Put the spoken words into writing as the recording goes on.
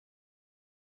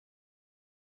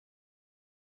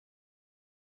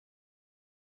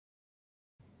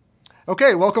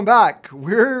Okay, welcome back.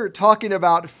 We're talking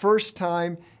about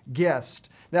first-time guest.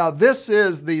 Now, this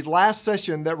is the last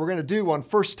session that we're going to do on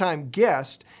first-time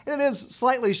guest, and it is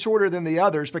slightly shorter than the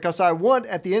others because I want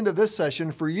at the end of this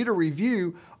session for you to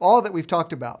review all that we've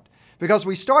talked about. Because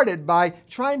we started by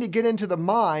trying to get into the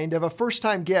mind of a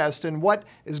first-time guest and what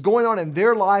is going on in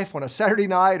their life on a Saturday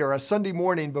night or a Sunday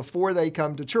morning before they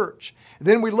come to church.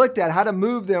 Then we looked at how to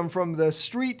move them from the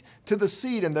street to the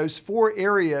seat in those four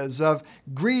areas of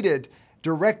greeted,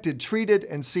 directed, treated,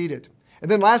 and seated. And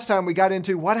then last time we got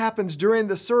into what happens during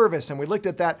the service, and we looked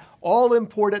at that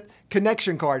all-important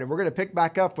connection card. And we're going to pick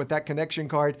back up with that connection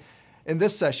card in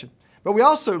this session. But we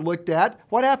also looked at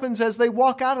what happens as they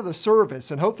walk out of the service.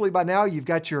 And hopefully by now you've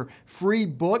got your free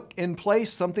book in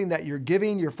place, something that you're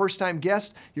giving your first-time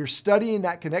guest. You're studying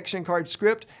that connection card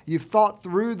script. You've thought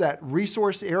through that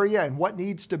resource area and what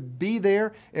needs to be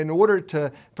there in order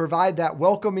to provide that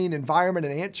welcoming environment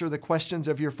and answer the questions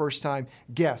of your first-time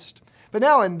guest. But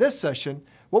now in this session,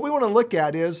 what we want to look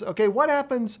at is, okay, what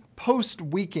happens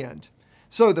post-weekend?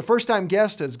 So the first-time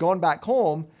guest has gone back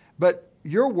home, but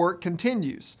your work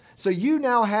continues. So you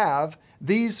now have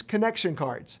these connection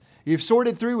cards. You've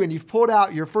sorted through and you've pulled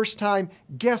out your first-time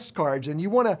guest cards, and you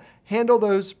want to handle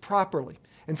those properly.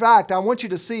 In fact, I want you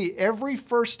to see every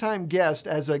first-time guest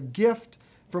as a gift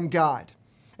from God.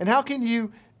 And how can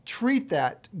you treat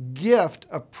that gift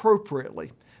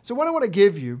appropriately? So what I want to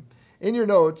give you in your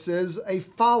notes is a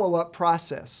follow-up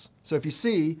process. So if you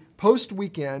see,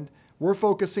 post-weekend, we're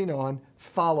focusing on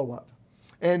follow-up.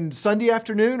 And Sunday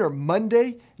afternoon or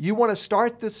Monday, you want to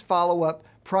start this follow-up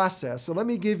process. So let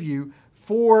me give you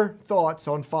 4 thoughts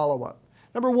on follow-up.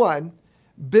 Number 1,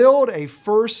 build a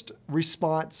first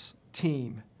response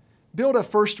team. Build a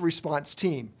first response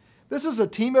team. This is a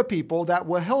team of people that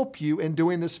will help you in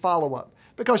doing this follow-up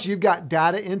because you've got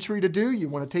data entry to do. You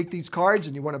want to take these cards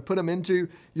and you want to put them into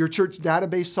your church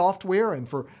database software. And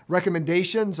for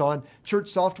recommendations on church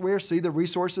software, see the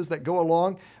resources that go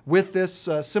along with this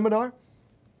seminar.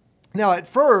 Now, at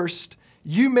first,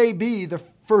 you may be the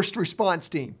first response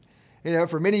team. You know,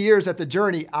 for many years at the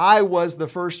Journey, I was the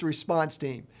first response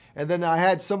team. And then I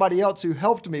had somebody else who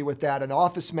helped me with that, an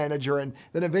office manager, and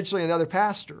then eventually another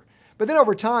pastor. But then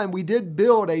over time, we did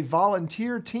build a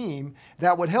volunteer team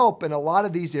that would help in a lot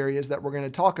of these areas that we're going to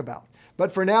talk about.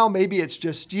 But for now, maybe it's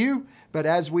just you. But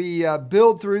as we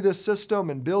build through this system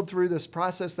and build through this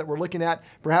process that we're looking at,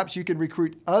 perhaps you can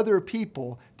recruit other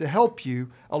people to help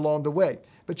you along the way.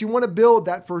 But you want to build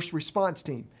that first response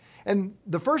team. And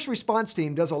the first response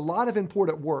team does a lot of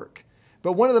important work.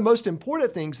 But one of the most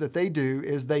important things that they do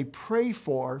is they pray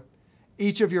for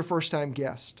each of your first-time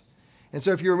guests. And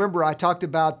so if you remember, I talked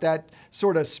about that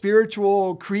sort of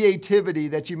spiritual creativity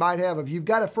that you might have. If you've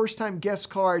got a first-time guest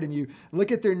card and you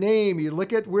look at their name, you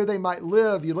look at where they might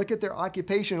live, you look at their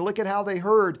occupation, you look at how they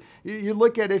heard, you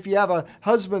look at if you have a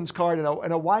husband's card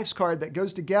and a wife's card that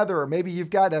goes together, or maybe you've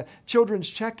got a children's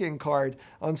check-in card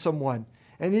on someone.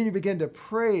 And then you begin to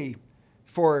pray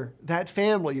for that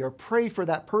family or pray for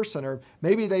that person, or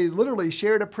maybe they literally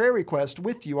shared a prayer request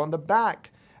with you on the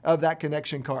back of that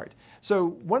connection card. So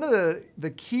one of the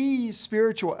key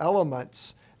spiritual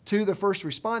elements to the first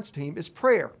response team is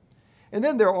prayer. And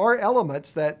then there are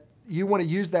elements that you want to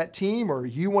use that team or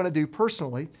you want to do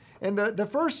personally. And the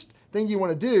first thing you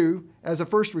want to do as a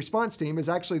first response team is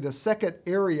actually the second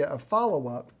area of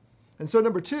follow-up. And so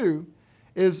number 2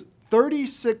 is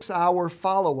 36-hour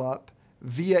follow-up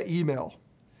via email.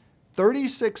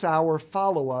 36-hour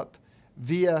follow-up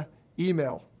via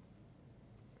email.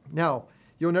 Now,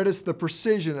 you'll notice the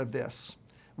precision of this.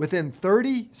 Within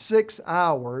 36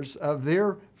 hours of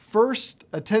their first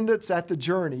attendance at the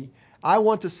Journey, I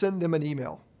want to send them an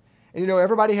email. And you know,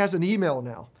 everybody has an email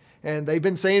now. And they've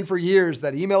been saying for years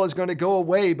that email is going to go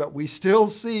away, but we still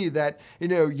see that, you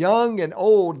know, young and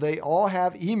old, they all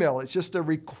have email. It's just a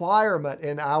requirement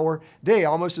in our day,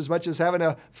 almost as much as having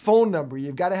a phone number.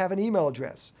 You've got to have an email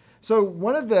address. So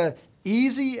one of the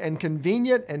easy and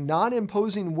convenient and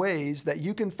non-imposing ways that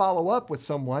you can follow up with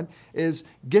someone is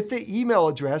get the email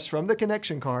address from the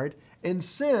connection card and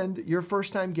send your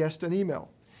first-time guest an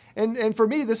email. And for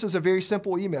me, this is a very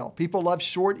simple email. People love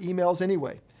short emails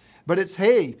anyway. But it's,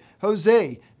 hey,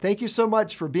 Jose, thank you so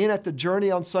much for being at the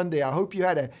Journey on Sunday. I hope you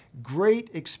had a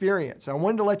great experience. I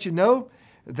wanted to let you know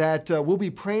that we'll be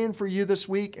praying for you this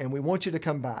week and we want you to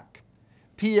come back.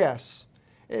 P.S.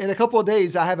 In a couple of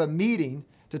days, I have a meeting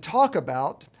to talk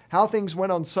about how things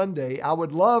went on Sunday. I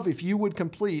would love if you would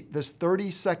complete this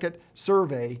 30-second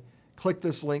survey. Click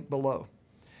this link below.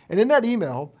 And in that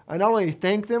email, I not only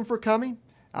thank them for coming,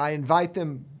 I invite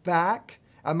them back,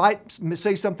 I might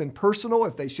say something personal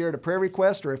if they shared a prayer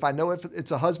request, or if I know if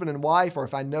it's a husband and wife, or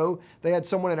if I know they had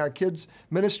someone in our kids'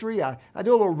 ministry. I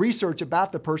do a little research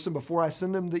about the person before I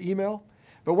send them the email.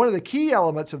 But one of the key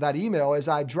elements of that email is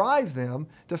I drive them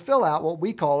to fill out what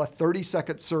we call a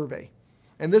 30-second survey.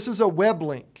 And this is a web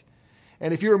link.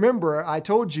 And if you remember, I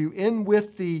told you in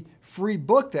with the free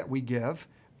book that we give,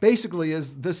 basically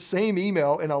is this same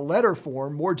email in a letter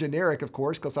form, more generic, of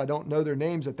course, because I don't know their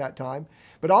names at that time.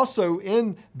 But also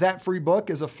in that free book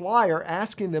is a flyer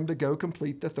asking them to go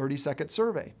complete the 30-second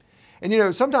survey.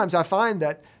 And sometimes I find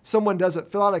that someone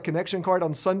doesn't fill out a connection card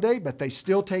on Sunday, but they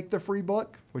still take the free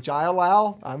book, which I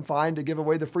allow. I'm fine to give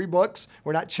away the free books.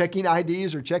 We're not checking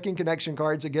IDs or checking connection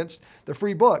cards against the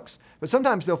free books. But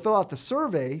sometimes they'll fill out the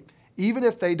survey even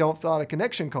if they don't fill out a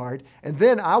connection card, and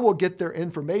then I will get their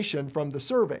information from the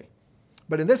survey.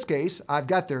 But in this case, I've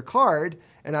got their card,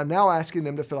 and I'm now asking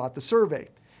them to fill out the survey.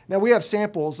 Now, we have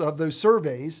samples of those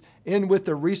surveys in with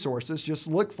the resources. Just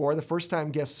look for the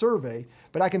first-time guest survey.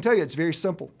 But I can tell you it's very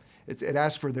simple. It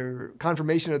asks for their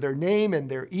confirmation of their name and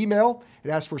their email. It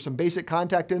asks for some basic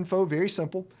contact info, very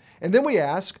simple. And then we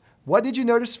ask, what did you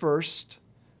notice first?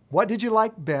 What did you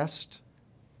like best?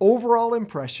 Overall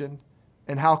impression?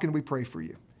 And how can we pray for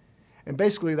you? And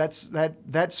basically,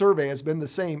 that survey has been the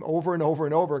same over and over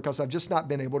and over because I've just not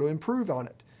been able to improve on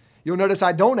it. You'll notice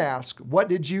I don't ask, what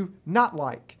did you not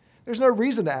like? There's no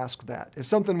reason to ask that. If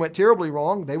something went terribly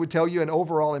wrong, they would tell you an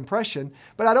overall impression,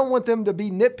 but I don't want them to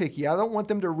be nitpicky. I don't want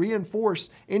them to reinforce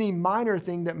any minor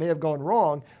thing that may have gone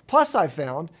wrong. Plus, I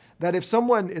found that if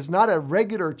someone is not a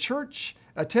regular church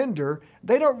attender,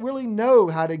 they don't really know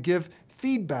how to give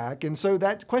feedback, and so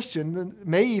that question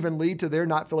may even lead to their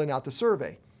not filling out the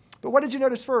survey. But what did you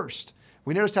notice first?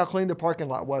 We noticed how clean the parking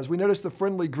lot was. We noticed the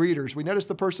friendly greeters. We noticed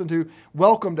the person who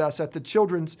welcomed us at the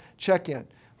children's check-in.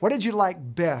 What did you like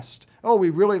best? Oh, we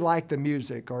really liked the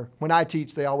music. Or when I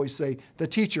teach, they always say, the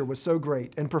teacher was so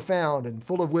great and profound and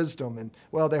full of wisdom. And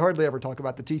well, they hardly ever talk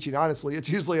about the teaching, honestly. It's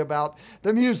usually about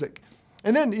the music.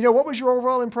 And then, what was your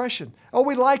overall impression? Oh,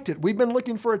 we liked it. We've been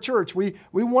looking for a church. We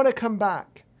want to come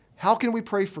back. How can we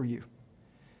pray for you?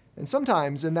 And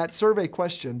sometimes in that survey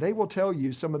question, they will tell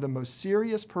you some of the most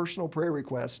serious personal prayer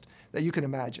requests that you can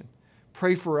imagine.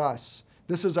 Pray for us.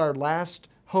 This is our last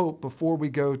hope before we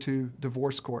go to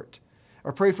divorce court.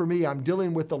 Or pray for me. I'm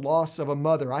dealing with the loss of a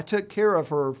mother. I took care of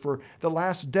her for the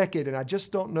last decade, and I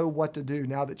just don't know what to do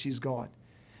now that she's gone.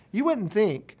 You wouldn't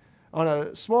think on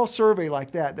a small survey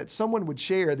like that someone would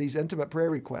share these intimate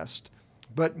prayer requests,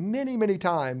 but many, many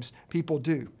times people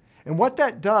do. And what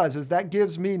that does is that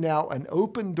gives me now an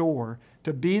open door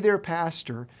to be their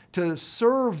pastor, to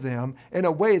serve them in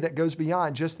a way that goes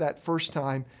beyond just that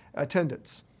first-time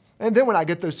attendance. And then when I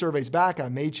get those surveys back, I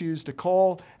may choose to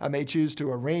call, I may choose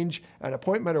to arrange an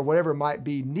appointment or whatever might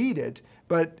be needed.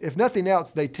 But if nothing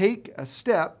else, they take a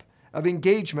step of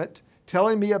engagement,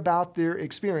 telling me about their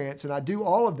experience, and I do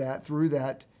all of that through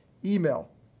that email.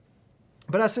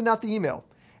 But I send out the email.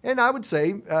 And I would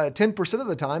say 10% of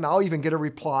the time, I'll even get a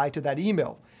reply to that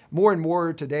email. More and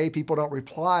more today, people don't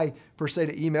reply per se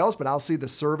to emails, but I'll see the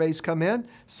surveys come in.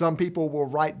 Some people will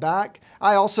write back.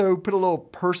 I also put a little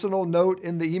personal note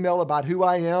in the email about who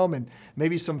I am and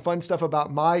maybe some fun stuff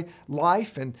about my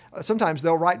life. And sometimes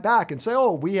they'll write back and say,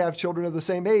 oh, we have children of the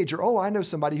same age, or oh, I know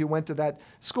somebody who went to that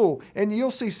school. And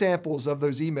you'll see samples of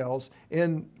those emails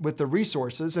in with the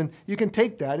resources, and you can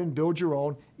take that and build your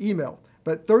own email.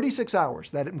 But 36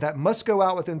 hours, that must go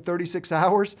out within 36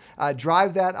 hours. I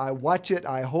drive that, I watch it,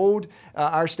 I hold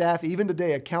our staff even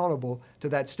today accountable to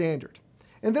that standard.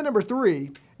 And then number 3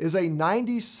 is a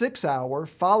 96-hour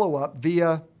follow-up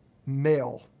via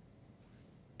mail,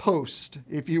 post,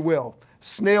 if you will,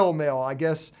 snail mail, I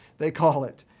guess they call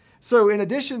it. So in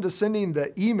addition to sending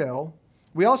the email,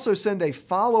 we also send a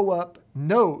follow-up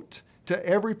note to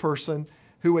every person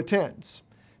who attends.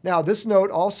 Now, this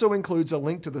note also includes a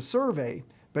link to the survey,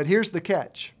 but here's the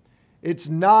catch. It's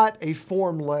not a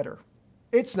form letter.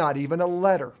 It's not even a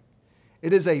letter.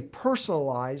 It is a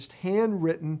personalized,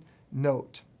 handwritten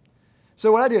note.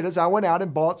 So what I did is I went out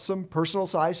and bought some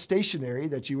personal-sized stationery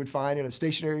that you would find in a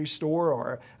stationery store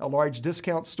or a large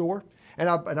discount store. And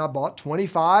I bought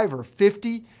 25 or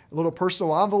 50 little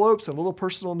personal envelopes and little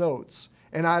personal notes.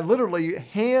 And I literally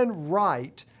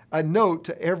handwrite a note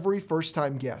to every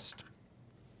first-time guest.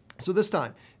 So this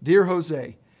time, dear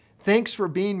Jose, thanks for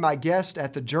being my guest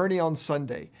at the Journey on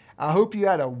Sunday. I hope you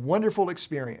had a wonderful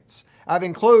experience. I've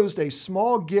enclosed a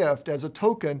small gift as a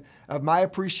token of my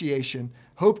appreciation.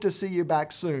 Hope to see you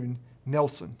back soon,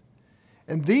 Nelson.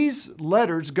 And these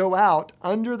letters go out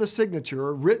under the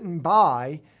signature written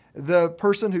by the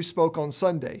person who spoke on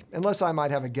Sunday, unless I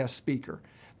might have a guest speaker.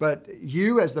 But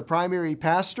you as the primary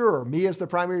pastor or me as the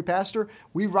primary pastor,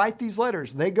 we write these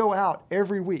letters. They go out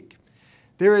every week.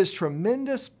 There is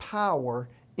tremendous power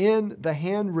in the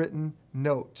handwritten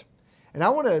note. And I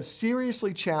want to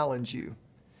seriously challenge you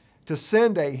to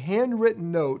send a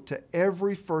handwritten note to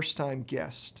every first-time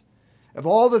guest. Of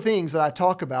all the things that I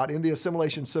talk about in the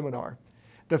assimilation seminar,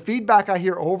 the feedback I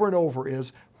hear over and over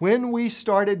is when we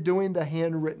started doing the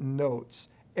handwritten notes,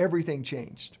 everything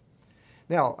changed.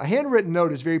 Now, a handwritten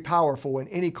note is very powerful in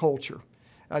any culture.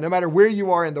 No matter where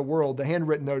you are in the world, the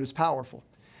handwritten note is powerful.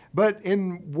 But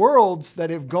in worlds that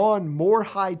have gone more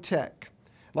high-tech,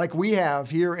 like we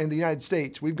have here in the United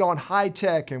States, we've gone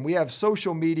high-tech and we have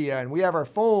social media and we have our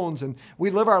phones and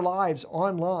we live our lives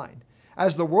online.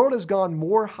 As the world has gone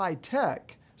more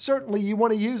high-tech, certainly you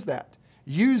want to use that.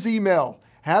 Use email.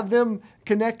 Have them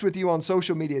connect with you on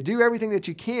social media. Do everything that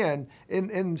you can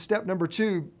in step number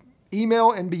 2,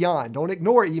 email and beyond. Don't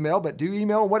ignore email, but do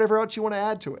email and whatever else you want to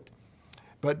add to it.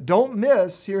 But don't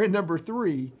miss, here in number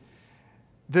 3,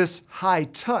 this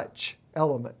high-touch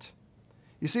element.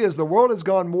 You see, as the world has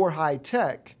gone more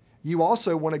high-tech, you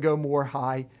also want to go more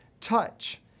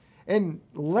high-touch. And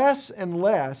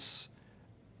less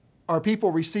are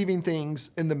people receiving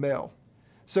things in the mail.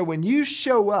 So when you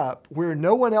show up where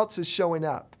no one else is showing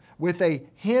up, with a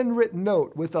handwritten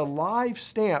note, with a live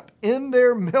stamp in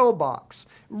their mailbox,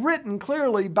 written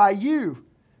clearly by you,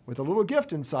 with a little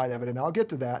gift inside of it, and I'll get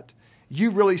to that,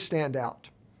 you really stand out.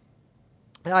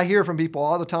 And I hear from people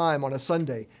all the time on a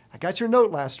Sunday, I got your note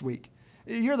last week.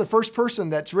 You're the first person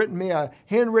that's written me a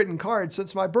handwritten card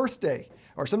since my birthday.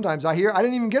 Or sometimes I hear, I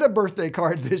didn't even get a birthday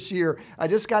card this year. I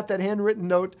just got that handwritten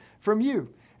note from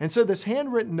you. And so this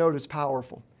handwritten note is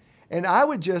powerful. And I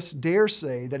would just dare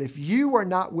say that if you are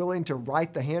not willing to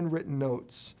write the handwritten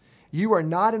notes, you are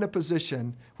not in a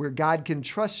position where God can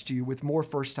trust you with more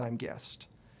first-time guests.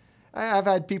 I've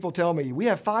had people tell me, we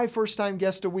have 5 first-time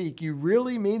guests a week. You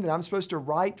really mean that I'm supposed to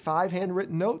write 5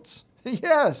 handwritten notes?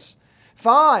 Yes.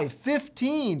 5,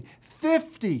 15,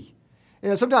 50.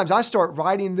 Sometimes I start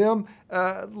writing them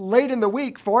late in the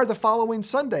week for the following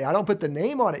Sunday. I don't put the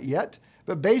name on it yet,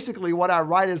 but basically what I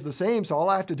write is the same. So all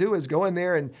I have to do is go in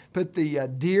there and put the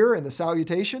dear and the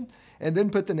salutation and then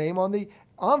put the name on the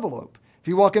envelope. If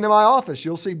you walk into my office,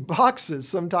 you'll see boxes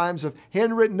sometimes of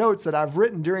handwritten notes that I've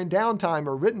written during downtime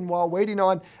or written while waiting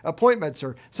on appointments.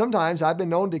 Or sometimes I've been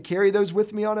known to carry those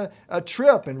with me on a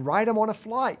trip and write them on a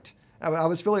flight. I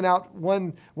was filling out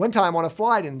one time on a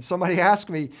flight and somebody asked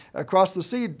me across the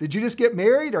seat, did you just get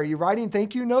married? Are you writing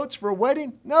thank you notes for a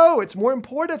wedding? No, it's more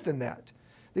important than that.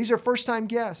 These are first-time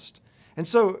guests. And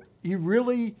so you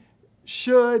really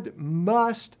should,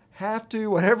 must, have to,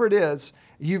 whatever it is,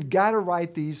 you've got to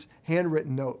write these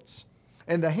handwritten notes.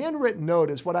 And the handwritten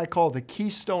note is what I call the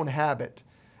keystone habit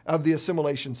of the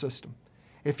assimilation system.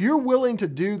 If you're willing to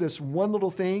do this one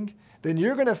little thing, then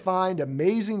you're going to find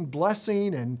amazing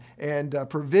blessing and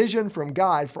provision from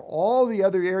God for all the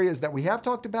other areas that we have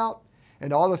talked about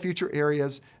and all the future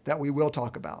areas that we will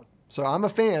talk about. So I'm a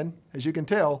fan, as you can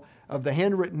tell, of the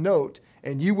handwritten note,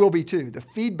 and you will be too. The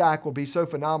feedback will be so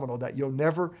phenomenal that you'll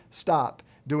never stop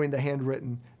doing the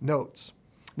handwritten notes.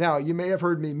 Now, you may have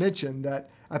heard me mention that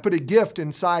I put a gift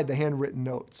inside the handwritten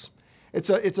notes. It's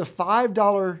a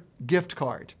 $5 gift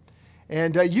card,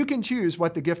 and you can choose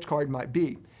what the gift card might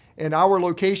be. In our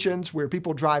locations where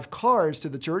people drive cars to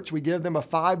the church, we give them a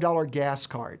 $5 gas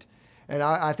card. And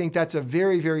I think that's a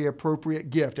very, very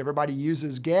appropriate gift. Everybody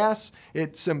uses gas.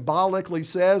 It symbolically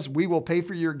says, we will pay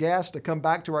for your gas to come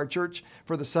back to our church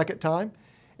for the second time.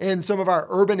 In some of our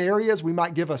urban areas, we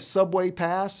might give a subway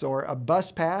pass or a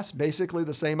bus pass, basically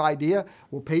the same idea.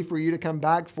 We'll pay for you to come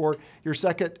back for your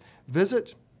second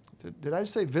visit. Did I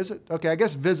just say visit? Okay, I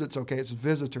guess visit's okay. It's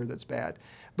visitor that's bad.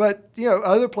 But,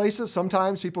 other places,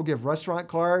 sometimes people give restaurant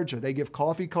cards or they give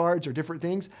coffee cards or different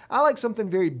things. I like something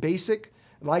very basic,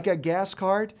 like a gas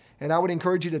card, and I would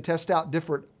encourage you to test out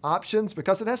different options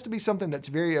because it has to be something that's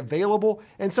very available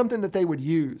and something that they would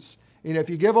use. If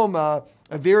you give them a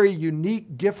very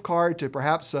unique gift card to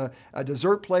perhaps a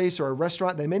dessert place or a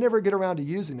restaurant, they may never get around to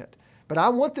using it. But I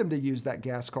want them to use that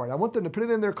gas card. I want them to put it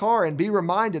in their car and be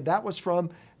reminded that was from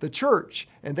the church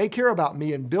and they care about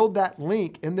me and build that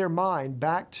link in their mind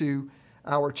back to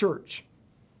our church.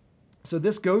 So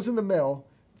this goes in the mail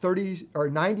 30 or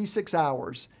 96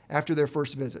 hours after their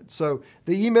first visit. So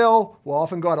the email will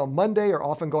often go out on Monday or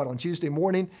often go out on Tuesday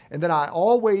morning. And then I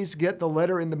always get the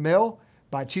letter in the mail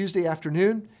by Tuesday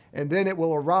afternoon. And then it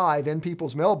will arrive in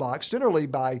people's mailbox, generally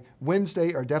by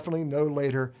Wednesday or definitely no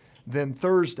later than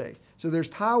Thursday. So there's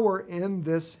power in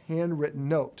this handwritten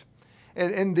note.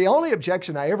 And the only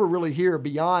objection I ever really hear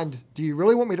beyond, do you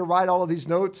really want me to write all of these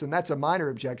notes? And that's a minor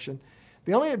objection.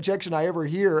 The only objection I ever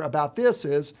hear about this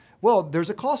is, well, there's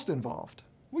a cost involved.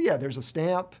 Well, yeah, there's a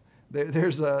stamp.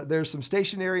 There's some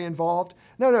stationery involved.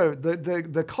 No,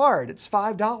 the card, it's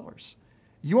 $5.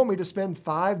 You want me to spend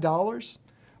 $5?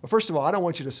 Well, first of all, I don't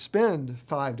want you to spend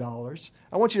 $5.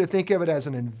 I want you to think of it as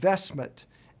an investment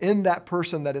in that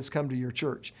person that has come to your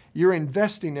church. You're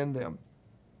investing in them.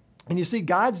 And you see,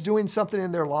 God's doing something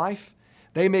in their life.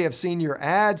 They may have seen your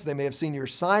ads. They may have seen your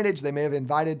signage. They may have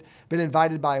been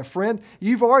invited by a friend.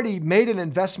 You've already made an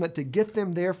investment to get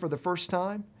them there for the first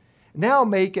time. Now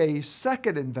make a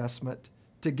second investment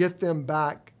to get them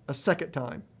back a second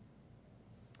time.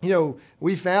 You know,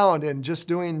 we found in just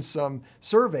doing some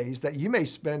surveys that you may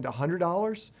spend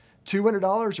 $100,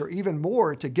 $200, or even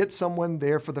more to get someone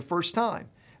there for the first time.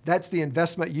 That's the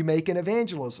investment you make in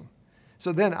evangelism.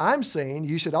 So then I'm saying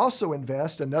you should also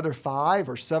invest another $5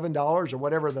 or $7 or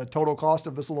whatever the total cost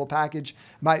of this little package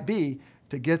might be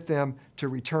to get them to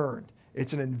return.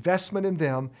 It's an investment in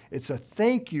them. It's a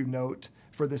thank you note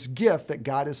for this gift that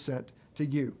God has sent to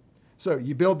you. So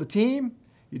you build the team,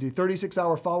 you do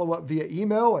 36-hour follow-up via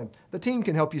email, and the team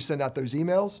can help you send out those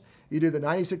emails. You do the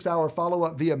 96-hour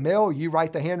follow-up via mail, you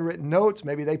write the handwritten notes,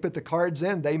 maybe they put the cards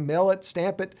in, they mail it,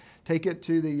 stamp it, take it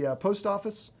to the post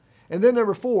office. And then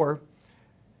number 4,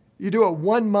 you do a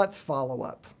 1-month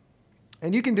follow-up.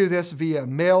 And you can do this via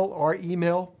mail or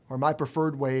email, or my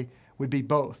preferred way would be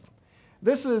both.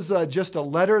 This is just a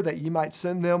letter that you might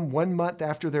send them 1 month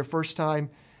after their first time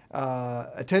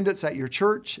attendance at your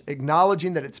church,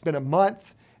 acknowledging that it's been a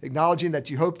month, acknowledging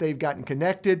that you hope they've gotten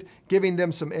connected, giving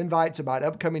them some invites about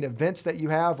upcoming events that you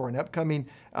have or an upcoming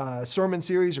sermon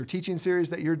series or teaching series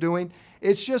that you're doing.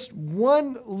 It's just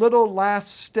one little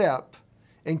last step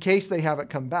in case they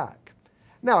haven't come back.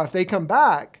 Now, if they come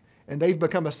back and they've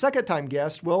become a second-time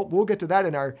guest, well, we'll get to that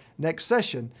in our next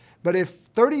session. But if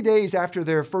 30 days after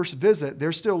their first visit,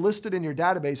 they're still listed in your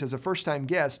database as a first-time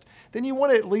guest, then you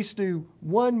want to at least do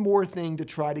one more thing to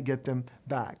try to get them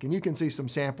back. And you can see some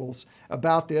samples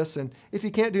about this. And if you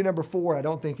can't do number 4, I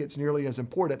don't think it's nearly as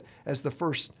important as the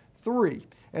first 3.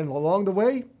 And along the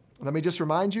way, let me just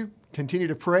remind you, continue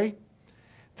to pray.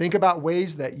 Think about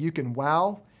ways that you can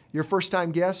wow your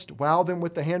first-time guest, wow them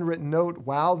with the handwritten note,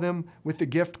 wow them with the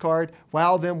gift card,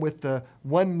 wow them with the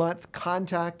 1-month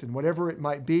contact and whatever it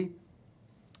might be.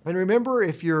 And remember,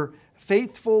 if you're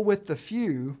faithful with the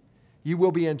few, you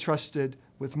will be entrusted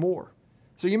with more.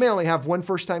 So you may only have one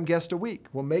first-time guest a week.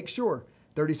 Well, make sure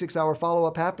 36-hour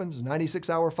follow-up happens,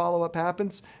 96-hour follow-up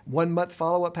happens, 1-month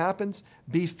follow-up happens.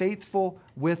 Be faithful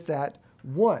with that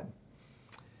one.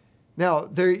 Now,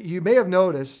 you may have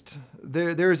noticed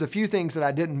there's a few things that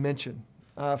I didn't mention.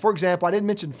 For example, I didn't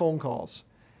mention phone calls.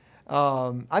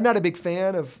 I'm not a big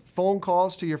fan of phone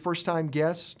calls to your first-time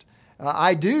guest.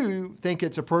 I do think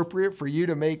it's appropriate for you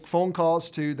to make phone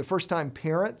calls to the first-time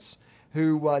parents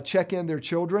who check in their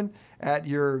children at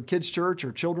your kids' church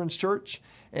or children's church.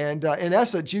 And in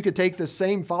essence, you could take the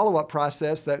same follow-up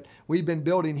process that we've been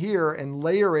building here and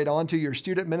layer it onto your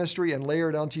student ministry and layer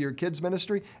it onto your kids'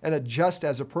 ministry and adjust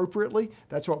as appropriately.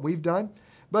 That's what we've done.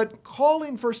 But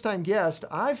calling first-time guests,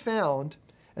 I found,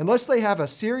 unless they have a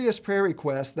serious prayer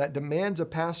request that demands a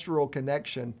pastoral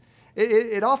connection,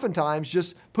 it oftentimes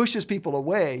just pushes people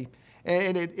away,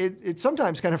 and it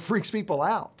sometimes kind of freaks people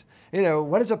out. You know,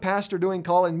 what is a pastor doing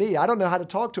calling me? I don't know how to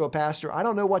talk to a pastor. I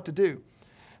don't know what to do.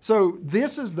 So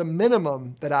this is the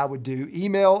minimum that I would do,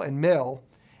 email and mail.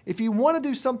 If you want to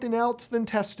do something else, then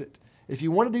test it. If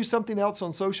you want to do something else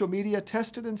on social media,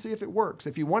 test it and see if it works.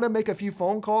 If you want to make a few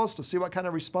phone calls to see what kind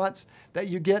of response that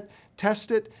you get, test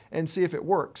it and see if it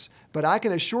works. But I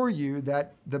can assure you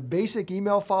that the basic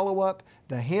email follow-up,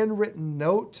 the handwritten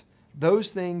note,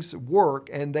 those things work,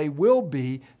 and they will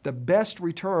be the best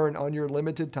return on your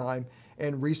limited time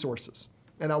and resources.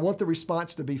 And I want the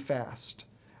response to be fast.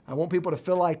 I want people to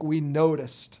feel like we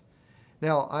noticed.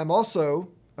 Now, I'm also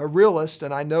a realist,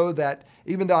 and I know that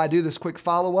even though I do this quick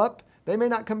follow-up, they may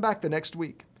not come back the next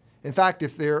week. In fact,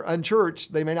 if they're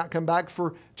unchurched, they may not come back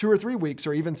for 2 or 3 weeks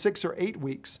or even 6 or 8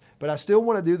 weeks. But I still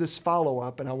want to do this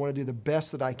follow-up, and I want to do the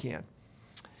best that I can.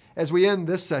 As we end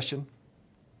this session,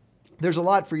 there's a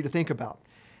lot for you to think about.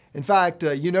 In fact,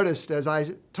 you noticed, as I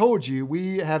told you,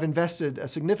 we have invested a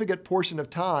significant portion of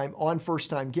time on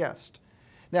first-time guests.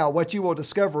 Now, what you will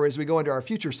discover as we go into our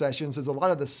future sessions is a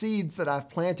lot of the seeds that I've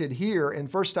planted here in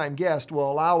first-time guest will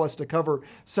allow us to cover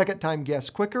second-time guests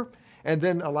quicker and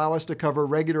then allow us to cover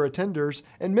regular attenders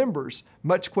and members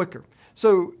much quicker.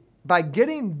 So by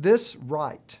getting this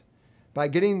right, by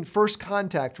getting first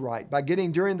contact right, by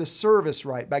getting during the service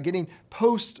right, by getting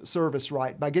post-service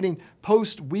right, by getting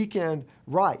post-weekend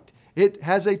right. It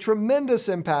has a tremendous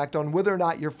impact on whether or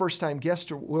not your first-time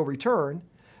guest will return,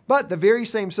 but the very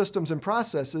same systems and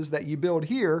processes that you build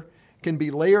here can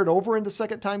be layered over into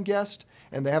second-time guest,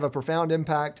 and they have a profound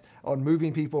impact on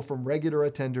moving people from regular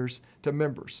attenders to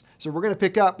members. So we're going to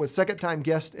pick up with second-time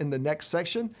guest in the next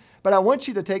section, but I want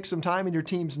you to take some time in your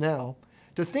teams now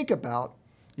to think about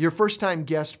your first-time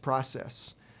guest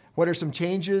process. What are some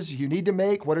changes you need to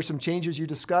make? What are some changes you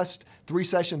discussed 3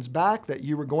 sessions back that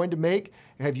you were going to make?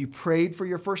 Have you prayed for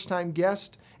your first-time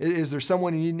guest? Is there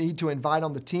someone you need to invite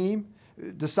on the team?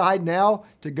 Decide now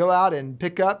to go out and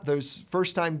pick up those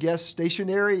first-time guest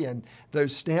stationery and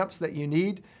those stamps that you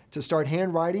need to start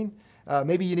handwriting.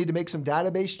 Maybe you need to make some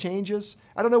database changes.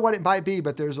 I don't know what it might be,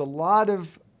 but there's a lot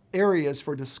of areas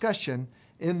for discussion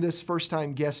in this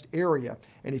first-time guest area.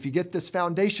 And if you get this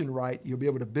foundation right, you'll be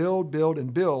able to build,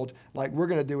 and build like we're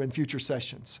going to do in future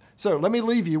sessions. So let me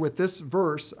leave you with this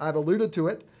verse. I've alluded to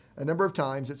it a number of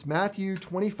times. It's Matthew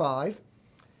 25.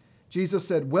 Jesus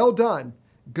said, "Well done,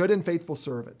 good and faithful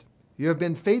servant. You have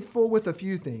been faithful with a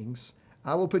few things.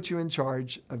 I will put you in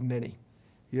charge of many."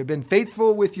 You have been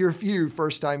faithful with your few,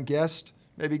 first-time guest.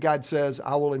 Maybe God says,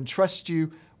 I will entrust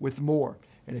you with more.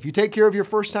 And if you take care of your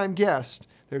first-time guest,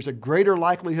 there's a greater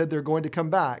likelihood they're going to come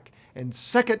back. And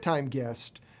second-time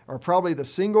guests are probably the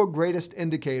single greatest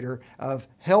indicator of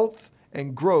health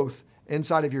and growth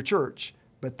inside of your church.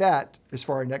 But that is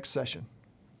for our next session.